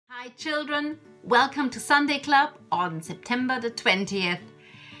Hi children, welcome to Sunday Club on September the 20th.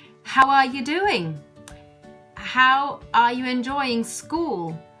 How are you doing? How are you enjoying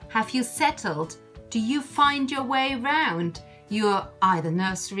school? Have you settled? Do you find your way around your either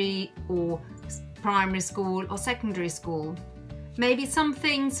nursery or primary school or secondary school? Maybe some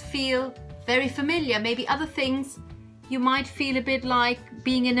things feel very familiar, maybe other things you might feel a bit like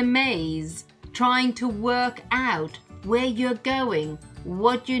being in a maze, trying to work out where you're going,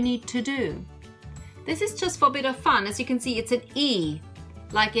 what you need to do. This is just for a bit of fun. As you can see, it's an E,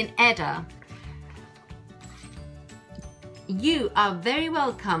 like in Edda. You are very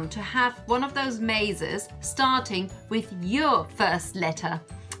welcome to have one of those mazes starting with your first letter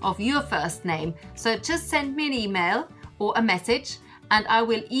of your first name. So just send me an email or a message and I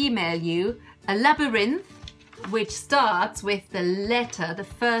will email you a labyrinth which starts with the letter, the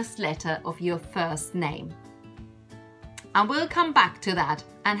first letter of your first name. And we'll come back to that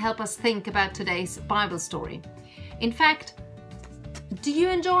and help us think about today's Bible story. In fact, do you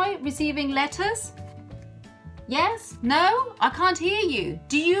enjoy receiving letters? Yes? No? I can't hear you.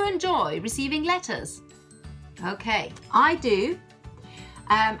 Do you enjoy receiving letters? Okay, I do.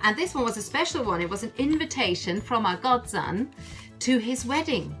 And this one was a special one. It was an invitation from our godson to his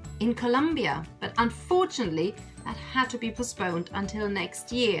wedding in Colombia. But unfortunately, that had to be postponed until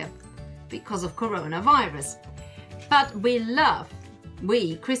next year because of coronavirus. But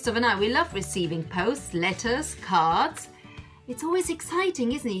Christopher and I, we love receiving posts, letters, cards. It's always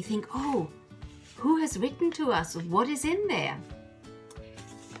exciting, isn't it? You think, oh, who has written to us? What is in there?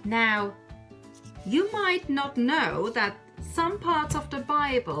 Now, you might not know that some parts of the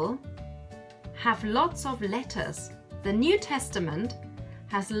Bible have lots of letters. The New Testament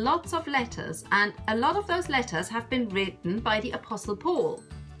has lots of letters, and a lot of those letters have been written by the Apostle Paul.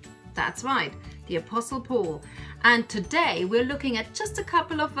 That's right, the Apostle Paul. And today we're looking at just a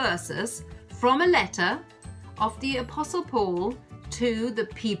couple of verses from a letter of the Apostle Paul to the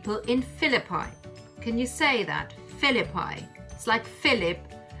people in Philippi. Can you say that? Philippi. It's like Philip,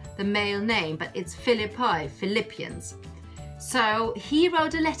 the male name, but it's Philippi, Philippians. So he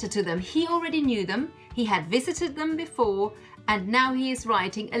wrote a letter to them. He already knew them. He had visited them before, and now he is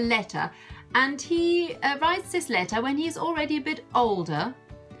writing a letter. And he writes this letter when he's already a bit older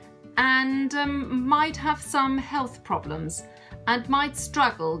and might have some health problems and might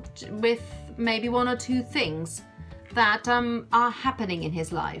struggle with maybe one or two things that are happening in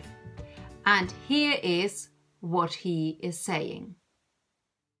his life. And here is what he is saying.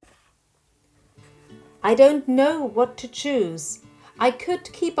 I don't know what to choose. I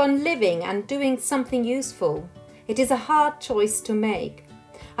could keep on living and doing something useful. It is a hard choice to make.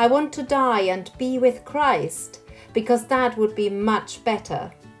 I want to die and be with Christ because that would be much better.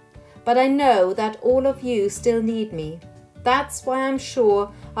 But I know that all of you still need me. That's why I'm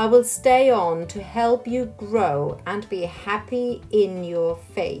sure I will stay on to help you grow and be happy in your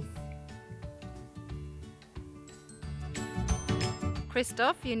faith.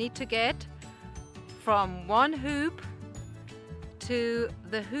 Christoph, you need to get from one hoop to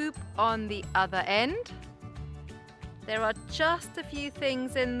the hoop on the other end. There are just a few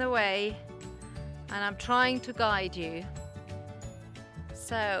things in the way and I'm trying to guide you.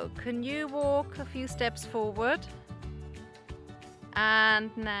 So, can you walk a few steps forward? And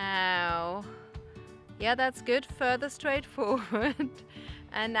now, yeah, that's good, further straight forward.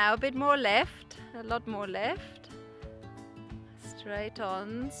 And now a bit more left, a lot more left. Straight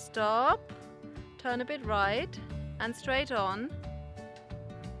on, stop, turn a bit right, and straight on.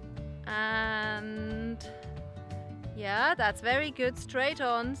 And yeah, that's very good, straight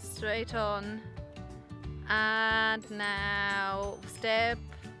on, straight on. And now step.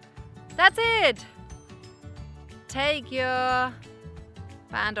 That's it. Take your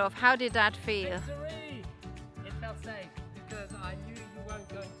band off. How did that feel? Victory! It felt safe because I knew you weren't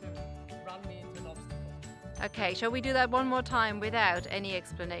going to run me into an obstacle. Okay, shall we do that one more time without any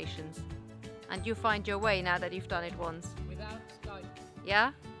explanations? And you find your way now that you've done it once. Without Skype.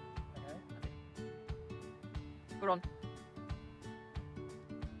 Yeah? Okay. Go on.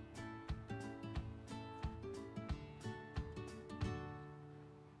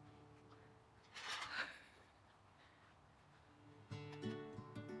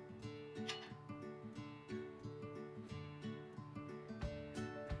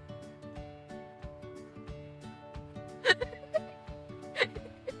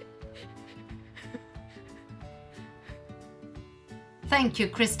 Thank you,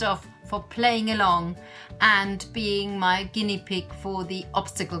 Christoph, for playing along and being my guinea pig for the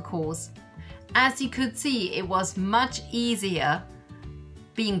obstacle course. As you could see, it was much easier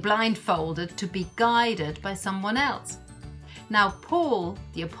being blindfolded to be guided by someone else. Now Paul,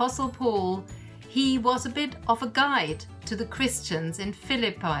 the Apostle Paul, he was a bit of a guide to the Christians in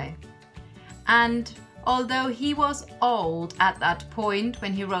Philippi. And although he was old at that point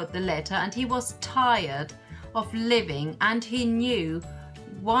when he wrote the letter, and he was tired of living, and he knew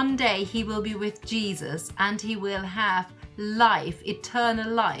one day he will be with Jesus and he will have life, eternal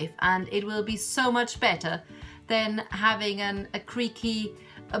life, and it will be so much better than having a creaky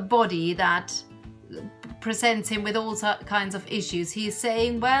body that presents him with all kinds of issues. He's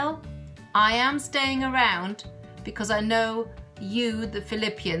saying, well, I am staying around because I know you, the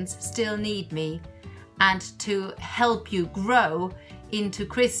Philippians, still need me, and to help you grow into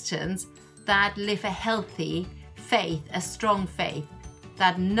Christians that live a healthy faith, a strong faith,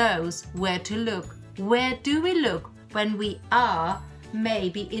 that knows where to look. Where do we look when we are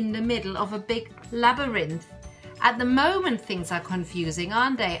maybe in the middle of a big labyrinth? At the moment things are confusing,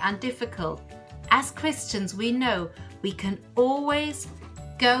 aren't they, and difficult. As Christians, we know we can always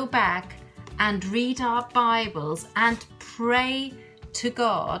go back and read our Bibles and pray to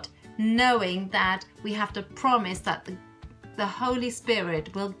God, knowing that we have the promise that the Holy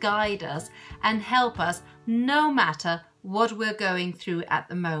Spirit will guide us and help us no matter what we're going through at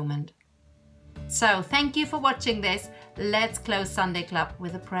the moment. So thank you for watching this. Let's close Sunday Club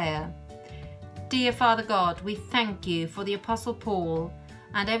with a prayer. Dear Father God, we thank you for the Apostle Paul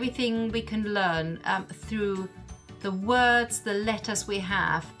and everything we can learn through the words, the letters we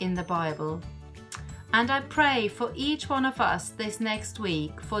have in the Bible. And I pray for each one of us this next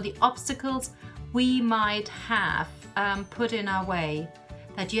week for the obstacles we might have put in our way,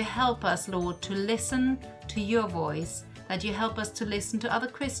 that you help us, Lord, to listen to your voice, that you help us to listen to other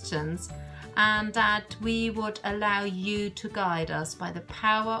Christians, and that we would allow you to guide us by the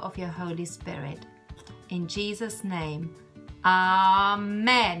power of your Holy Spirit. In Jesus' name,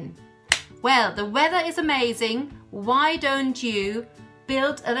 Amen. Well, the weather is amazing. Why don't you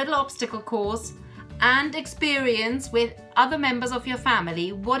build a little obstacle course and experience with other members of your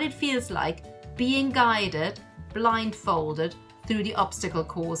family what it feels like being guided, blindfolded through the obstacle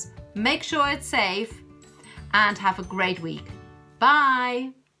course. Make sure it's safe and have a great week.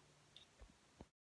 Bye.